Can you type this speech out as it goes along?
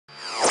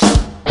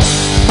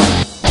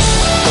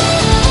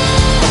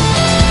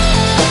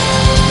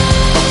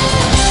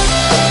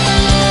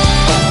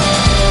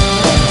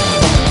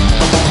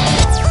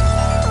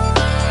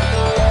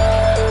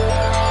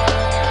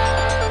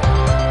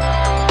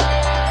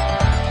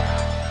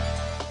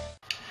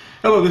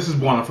Hello, this is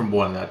Bwana from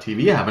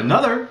Bwana.tv. I have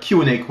another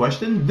Q&A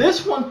question.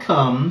 This one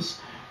comes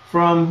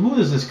from, who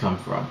does this come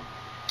from?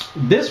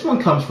 This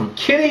one comes from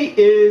Kenny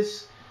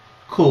is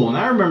Cool. And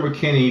I remember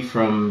Kenny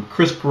from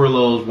Chris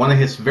Perillo's, one of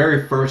his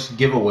very first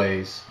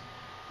giveaways.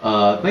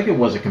 I think it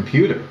was a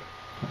computer.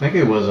 I think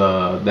it was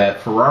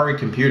that Ferrari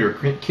computer.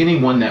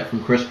 Kenny won that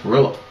from Chris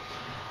Perillo.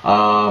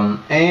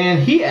 And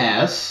he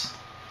asks,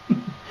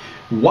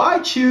 why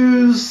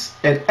choose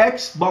an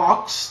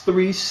Xbox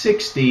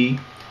 360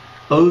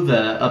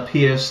 over a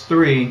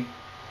PS3?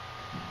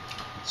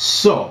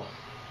 So,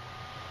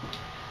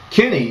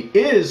 Kenny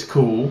is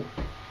cool.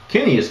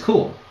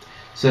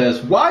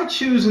 Says, why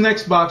choose an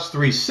Xbox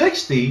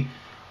 360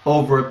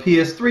 over a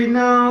PS3?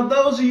 Now,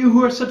 those of you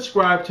who are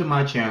subscribed to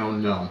my channel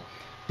know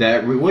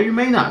that, well, you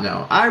may not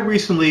know, I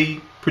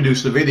recently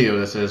produced a video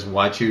that says,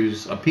 why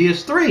choose a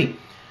PS3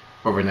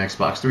 over an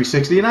Xbox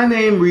 360? And I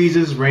named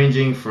reasons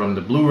ranging from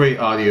the Blu-ray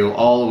audio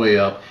all the way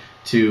up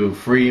to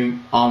free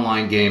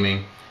online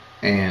gaming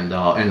and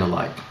the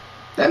like.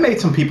 That made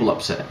some people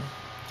upset,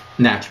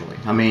 naturally.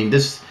 I mean,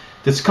 this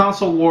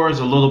console war is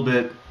a little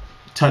bit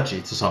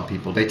touchy to some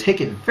people. They take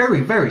it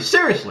very, very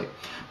seriously.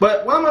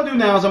 But what I'm going to do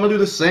now is I'm going to do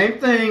the same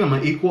thing. I'm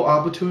an equal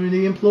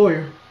opportunity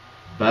employer.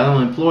 But I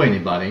don't employ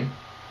anybody,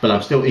 but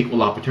I'm still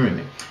equal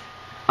opportunity.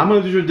 I'm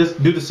going to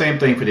do the same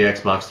thing for the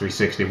Xbox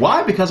 360.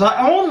 Why? Because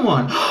I own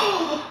one.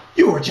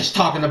 You were just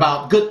talking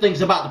about good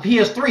things about the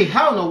PS3.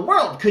 How in the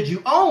world could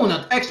you own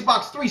an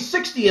Xbox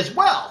 360 as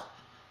well?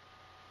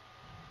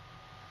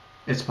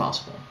 It's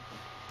possible.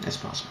 It's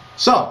possible.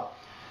 So,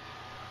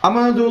 I'm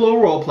going to do a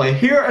little role play.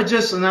 Here are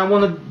just, and I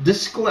want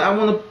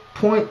to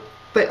point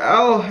that,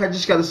 oh, I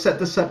just got to set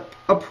this up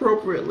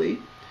appropriately.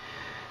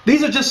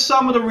 These are just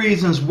some of the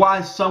reasons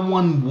why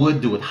someone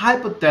would do it.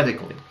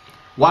 Hypothetically,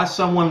 why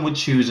someone would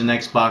choose an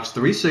Xbox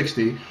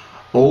 360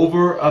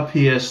 over a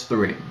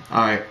PS3.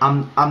 Alright,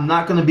 I'm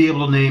not going to be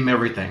able to name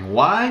everything.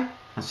 Why?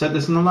 I said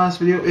this in the last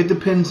video. It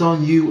depends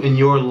on you and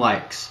your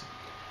likes.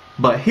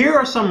 But here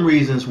are some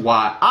reasons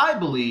why I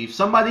believe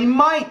somebody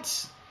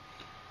might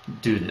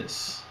do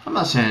this. I'm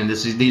not saying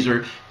these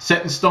are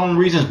set in stone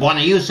reasons.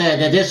 Bwana, you said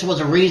that this was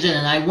a reason,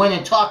 and I went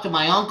and talked to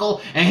my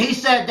uncle, and he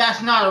said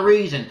that's not a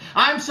reason.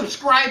 I'm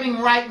subscribing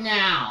right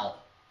now.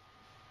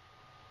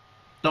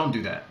 Don't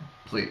do that,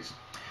 please.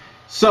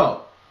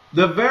 So,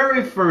 the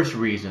very first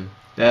reason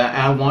that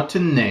I want to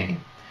name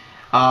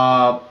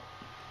that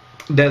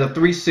a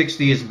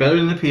 360 is better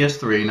than the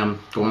PS3, and I'm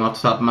going off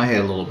the top of my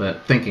head a little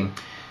bit, thinking,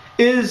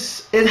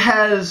 is it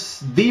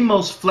has the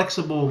most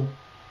flexible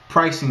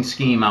pricing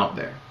scheme out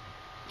there.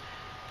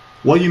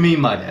 What do you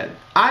mean by that?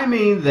 I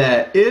mean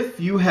that if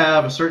you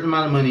have a certain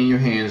amount of money in your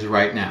hands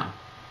right now,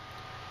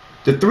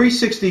 the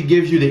 360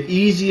 gives you the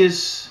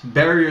easiest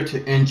barrier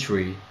to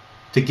entry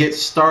to get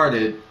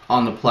started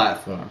on the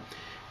platform.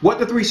 What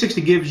the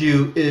 360 gives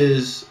you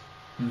is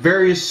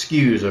various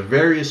SKUs or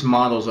various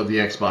models of the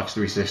Xbox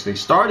 360,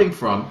 starting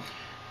from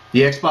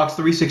the Xbox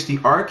 360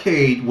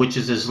 Arcade, which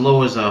is as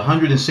low as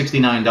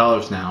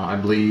 $169 now, I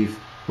believe.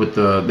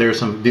 There are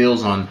some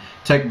deals on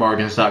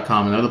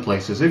techbargains.com and other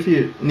places. If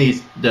you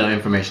need the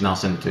information, I'll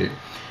send it to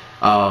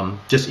you.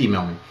 Just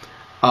email me.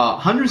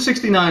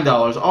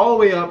 $169 all the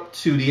way up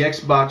to the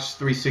Xbox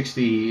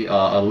 360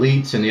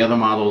 Elites and the other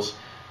models,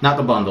 not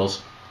the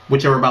bundles,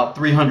 which are about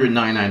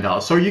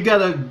 $399. So you got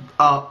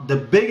the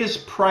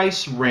biggest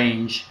price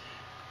range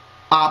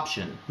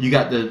option. You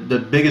got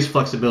the biggest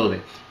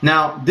flexibility.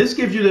 Now, this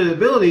gives you the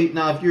ability,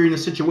 now if you're in a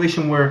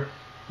situation where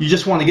you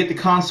just want to get the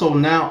console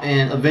now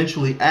and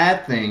eventually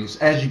add things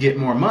as you get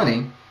more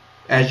money,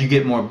 as you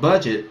get more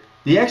budget,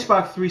 the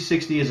Xbox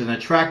 360 is an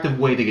attractive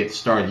way to get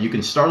started. You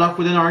can start off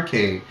with an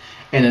arcade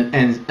and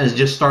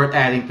just start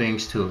adding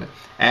things to it.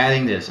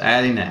 Adding this,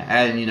 adding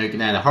that, you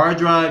can add a hard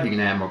drive, you can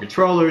add more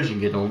controllers, you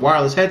can get a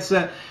wireless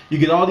headset, you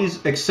get all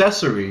these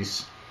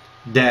accessories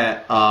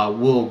that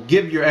will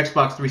give your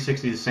Xbox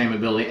 360 the same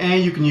ability,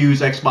 and you can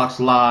use Xbox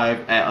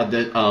Live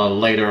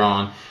later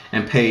on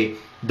and pay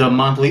the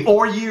monthly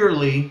or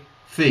yearly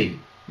fee.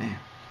 Man,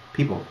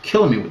 people are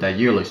killing me with that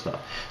yearly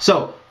stuff.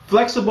 So,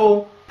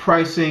 flexible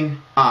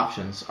pricing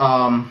options.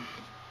 The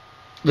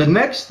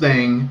next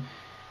thing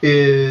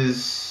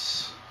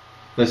is,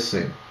 let's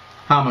see,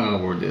 how am I going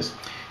to word this?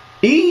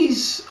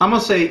 Ease, I'm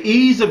going to say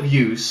ease of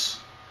use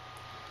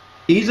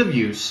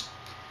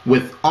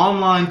with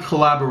online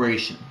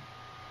collaboration.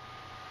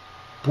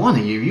 Bwana,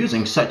 you're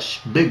using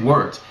such big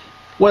words.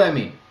 What I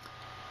mean?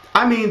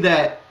 I mean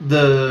that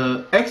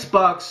the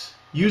Xbox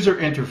user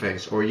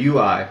interface, or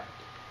UI,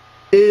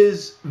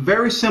 is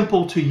very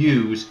simple to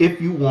use if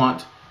you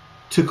want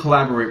to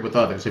collaborate with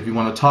others, if you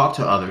want to talk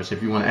to others,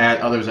 if you want to add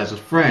others as a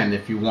friend,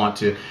 if you want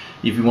to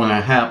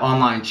have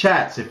online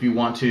chats, if you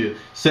want to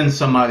send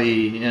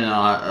somebody,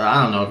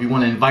 I don't know, if you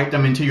want to invite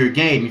them into your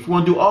game, if you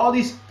want to do all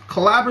these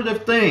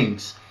collaborative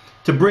things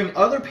to bring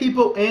other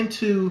people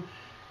into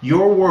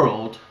your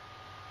world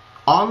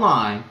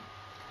online,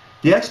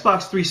 the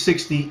Xbox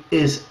 360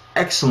 is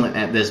excellent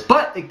at this,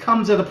 but it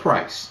comes at a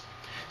price.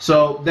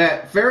 So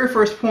that very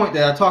first point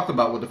that I talked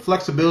about with the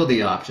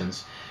flexibility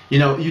options,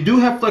 you do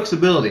have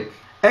flexibility.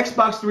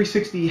 Xbox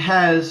 360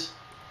 has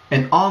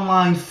an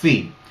online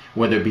fee,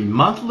 whether it be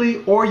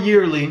monthly or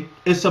yearly.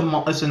 It's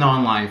an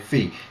online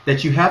fee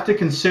that you have to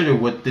consider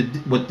with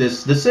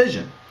this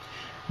decision.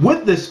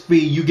 With this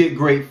fee, you get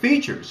great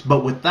features,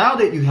 but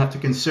without it, you have to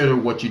consider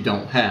what you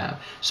don't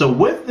have. So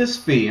with this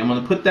fee, I'm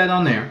going to put that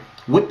on there.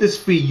 With this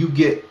fee, you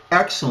get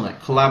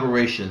excellent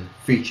collaboration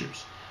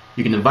features.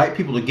 You can invite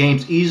people to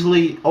games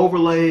easily,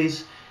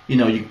 overlays. You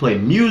know, you can play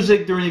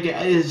music during the game.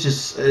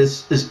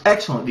 It's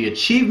excellent. The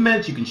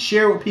achievements you can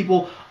share with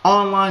people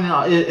online.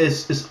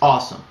 It's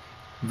awesome.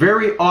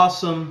 Very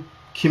awesome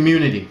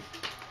community.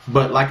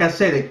 But like I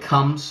said, it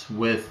comes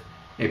with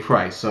a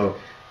price. So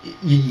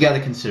you got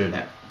to consider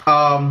that.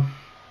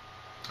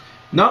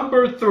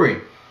 Number 3.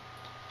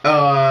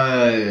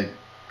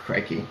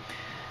 Crikey.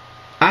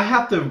 I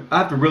have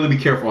to really be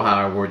careful how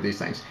I word these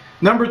things.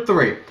 Number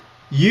 3.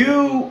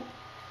 You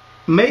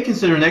may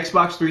consider an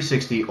Xbox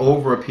 360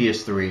 over a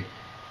PS3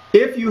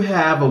 if you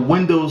have a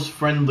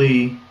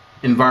Windows-friendly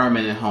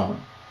environment at home.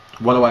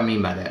 What do I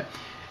mean by that?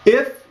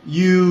 If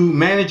you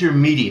manage your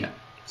media,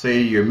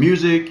 say your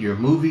music, your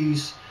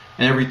movies,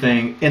 and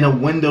everything in a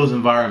Windows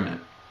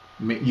environment,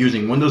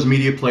 using Windows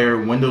Media Player,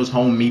 Windows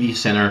Home Media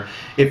Center.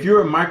 If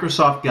you're a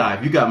Microsoft guy,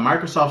 if you got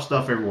Microsoft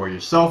stuff everywhere,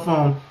 your cell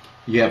phone,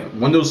 you have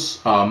Windows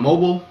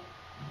Mobile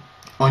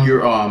on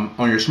your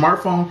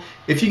smartphone.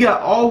 If you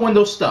got all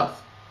Windows stuff,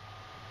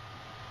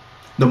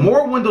 the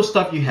more Windows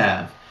stuff you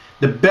have,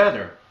 the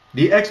better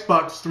the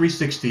Xbox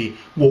 360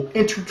 will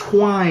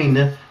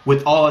intertwine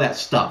with all of that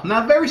stuff.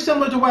 Now, very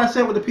similar to what I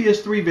said with the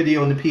PS3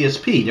 video and the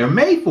PSP. They're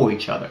made for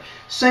each other.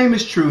 Same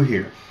is true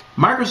here.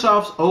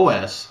 Microsoft's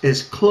OS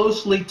is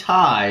closely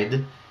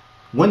tied.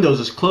 Windows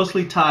is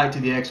closely tied to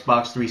the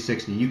Xbox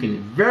 360. You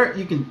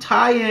can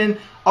tie in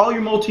all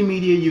your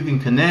multimedia. You can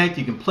connect.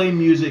 You can play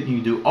music.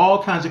 You can do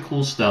all kinds of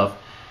cool stuff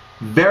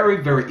very,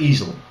 very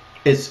easily.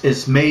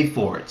 It's made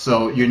for it.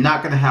 So you're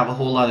not going to have a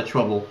whole lot of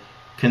trouble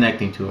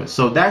connecting to it.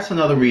 So that's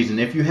another reason.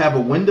 If you have a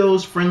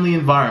Windows-friendly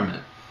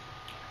environment,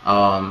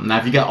 now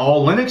if you got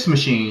all Linux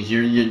machines,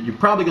 you're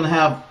probably going to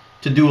have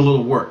to do a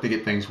little work to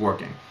get things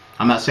working.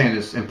 I'm not saying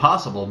it's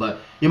impossible, but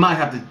you might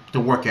have to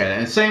work at it.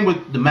 And same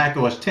with the Mac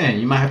OS X.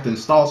 You might have to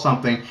install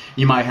something.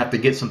 You might have to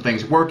get some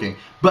things working.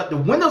 But the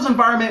Windows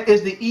environment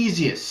is the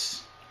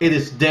easiest. It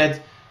is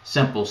dead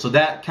simple. So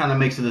that kind of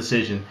makes the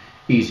decision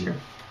easier.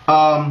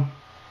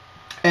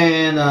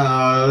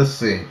 Let's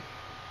see.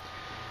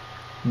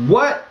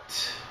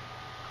 What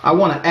I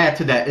want to add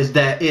to that is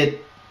that if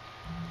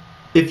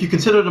you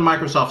consider the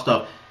Microsoft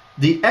stuff,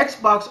 the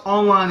Xbox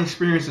online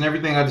experience and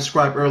everything I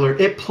described earlier,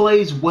 it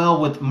plays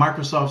well with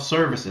Microsoft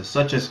services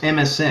such as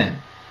MSN.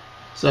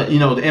 So, you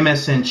know, the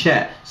MSN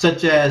chat,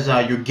 such as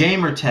your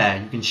gamer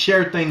tag. You can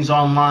share things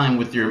online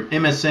with your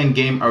MSN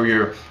game or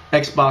your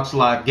Xbox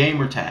Live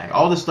gamer tag.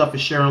 All this stuff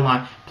is shared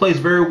online. Plays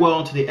very well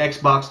into the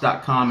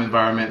Xbox.com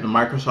environment, the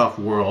Microsoft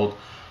world.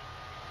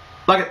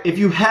 Like, if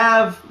you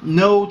have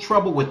no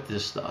trouble with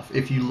this stuff,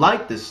 if you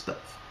like this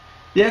stuff,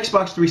 the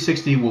Xbox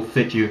 360 will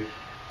fit you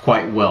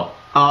quite well.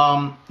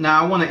 Now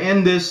I want to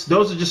end this.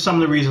 Those are just some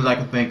of the reasons I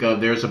can think of.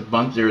 There's a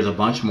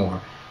bunch more.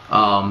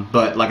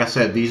 But like I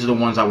said, these are the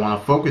ones I want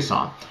to focus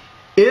on.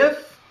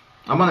 If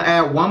I'm going to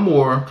add one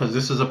more, because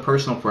this is a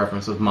personal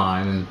preference of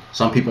mine, and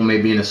some people may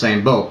be in the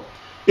same boat.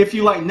 If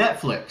you like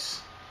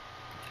Netflix,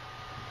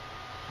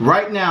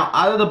 right now,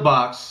 out of the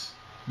box,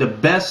 the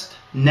best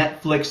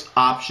Netflix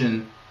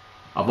option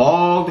of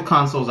all the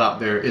consoles out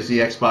there is the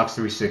Xbox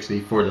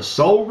 360 for the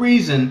sole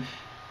reason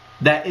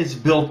that it's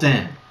built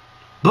in.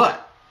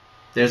 But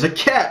there's a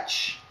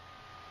catch.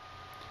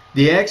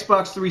 The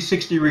Xbox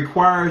 360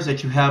 requires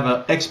that you have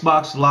an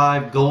Xbox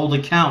Live Gold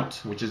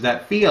account, which is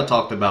that fee I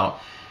talked about.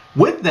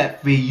 With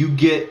that fee, you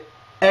get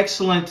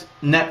excellent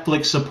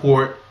Netflix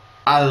support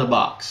out of the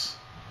box.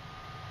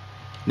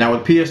 Now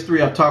with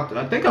PS3,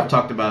 I think I've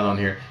talked about it on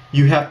here.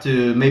 You have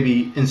to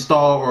maybe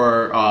install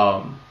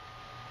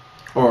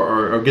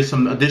or get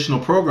some additional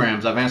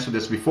programs. I've answered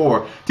this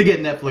before to get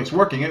Netflix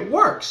working. It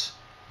works,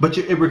 but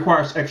it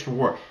requires extra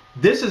work.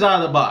 This is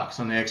out of the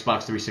box on the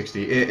Xbox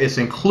 360. It's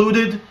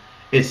included.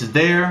 It's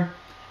there,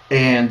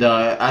 and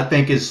I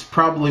think it's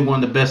probably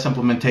one of the best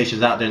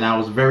implementations out there. And I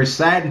was very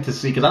saddened to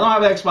see, because I don't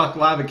have an Xbox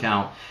Live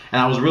account,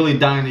 and I was really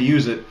dying to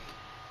use it.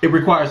 It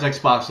requires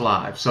Xbox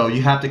Live, so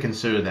you have to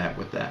consider that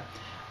with that.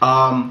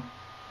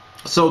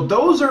 So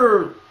those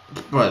are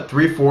what,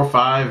 3, 4,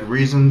 5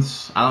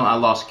 reasons. I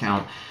lost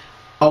count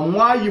on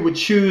why you would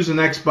choose an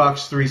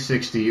Xbox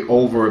 360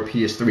 over a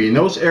PS3. In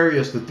those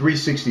areas, the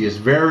 360 is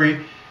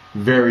very,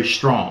 very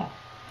strong,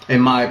 in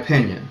my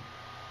opinion.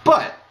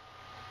 But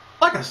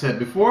like I said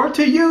before,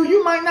 to you,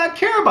 you might not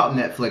care about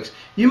Netflix.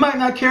 You might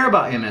not care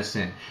about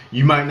MSN.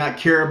 You might not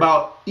care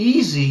about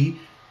easy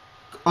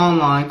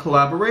online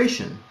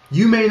collaboration.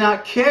 You may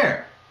not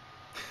care.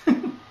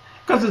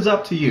 Because it's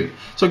up to you.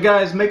 So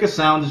guys, make a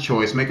sound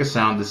choice, make a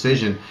sound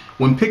decision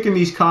when picking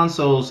these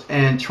consoles,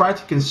 and try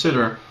to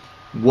consider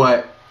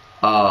what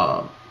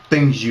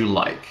things you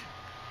like.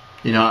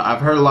 You know,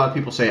 I've heard a lot of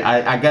people say,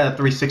 I got a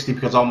 360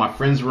 because all my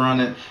friends were on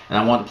it, and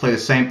I want to play the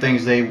same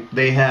things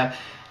they have.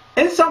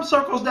 in some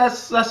circles,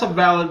 that's a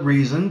valid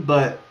reason,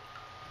 but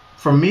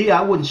for me,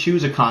 I wouldn't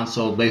choose a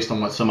console based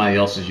on what somebody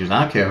else is using.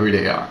 I don't care who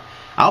they are.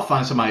 I'll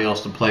find somebody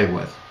else to play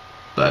with,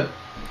 but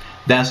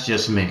that's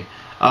just me.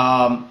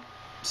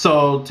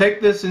 So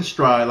take this in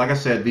stride. Like I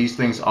said, these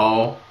things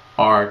all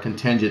are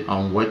contingent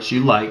on what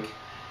you like,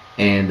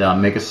 and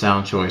make a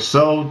sound choice.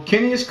 So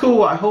Kenny is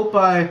cool. I hope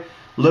I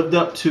lived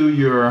up to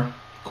your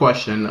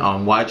question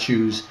on why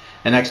choose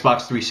an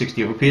Xbox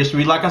 360 over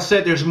PS3. Like I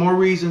said, there's more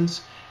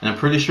reasons, and I'm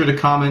pretty sure the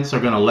comments are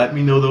going to let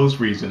me know those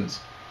reasons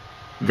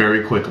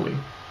very quickly.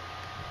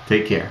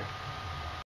 Take care.